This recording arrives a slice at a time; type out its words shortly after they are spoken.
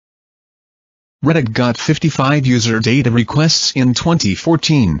Reddit got 55 user data requests in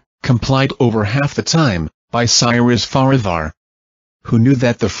 2014, complied over half the time, by Cyrus Faridar. Who knew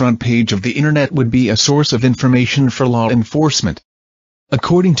that the front page of the internet would be a source of information for law enforcement?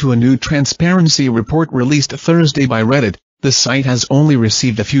 According to a new transparency report released Thursday by Reddit, the site has only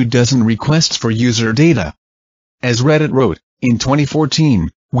received a few dozen requests for user data. As Reddit wrote, in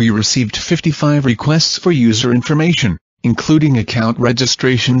 2014, we received 55 requests for user information, including account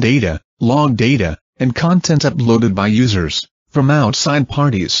registration data, log data, and content uploaded by users, from outside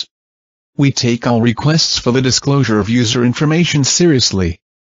parties. We take all requests for the disclosure of user information seriously.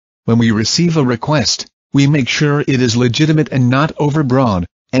 When we receive a request, we make sure it is legitimate and not overbroad,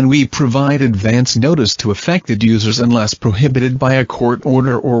 and we provide advance notice to affected users unless prohibited by a court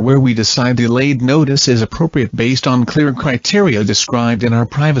order or where we decide delayed notice is appropriate based on clear criteria described in our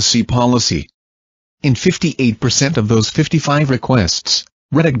privacy policy. In 58% of those 55 requests,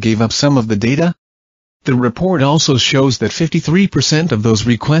 Reddit gave up some of the data. The report also shows that 53% of those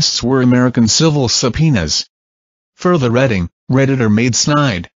requests were American civil subpoenas. Further reading, Redditor made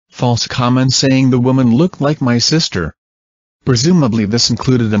snide, false comments saying the woman looked like my sister. Presumably this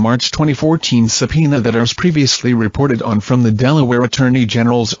included a March 2014 subpoena that was previously reported on from the Delaware Attorney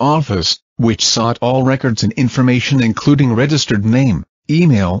General's office, which sought all records and information including registered name,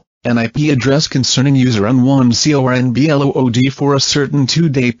 email, and IP address concerning user N1CORNBLOOD for a certain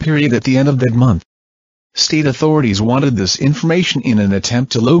 2-day period at the end of that month. State authorities wanted this information in an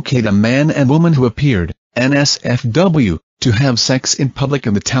attempt to locate a man and woman who appeared, NSFW, to have sex in public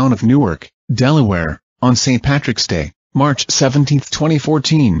in the town of Newark, Delaware, on St. Patrick's Day, March 17,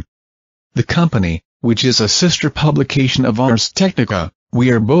 2014. The company, which is a sister publication of Ars Technica, we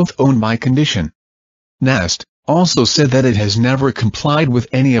are both owned by Condition. Nast also said that it has never complied with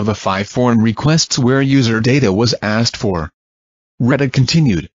any of the 5 foreign requests where user data was asked for. Reddit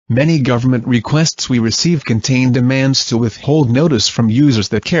continued, many government requests we received contain demands to withhold notice from users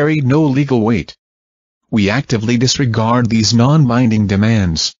that carry no legal weight. We actively disregard these non-binding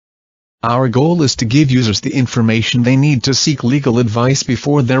demands. Our goal is to give users the information they need to seek legal advice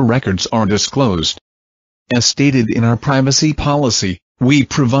before their records are disclosed. As stated in our privacy policy, we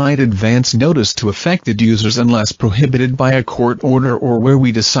provide advance notice to affected users unless prohibited by a court order or where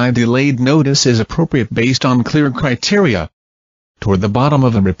we decide delayed notice is appropriate based on clear criteria. Toward the bottom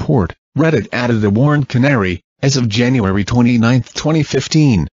of the report, Reddit added a warned canary. As of January 29,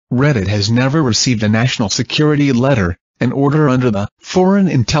 2015, Reddit has never received a national security letter, an order under the Foreign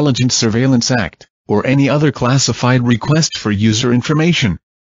Intelligence Surveillance Act, or any other classified request for user information.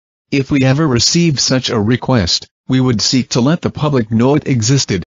 If we ever received such a request, we would seek to let the public know it existed.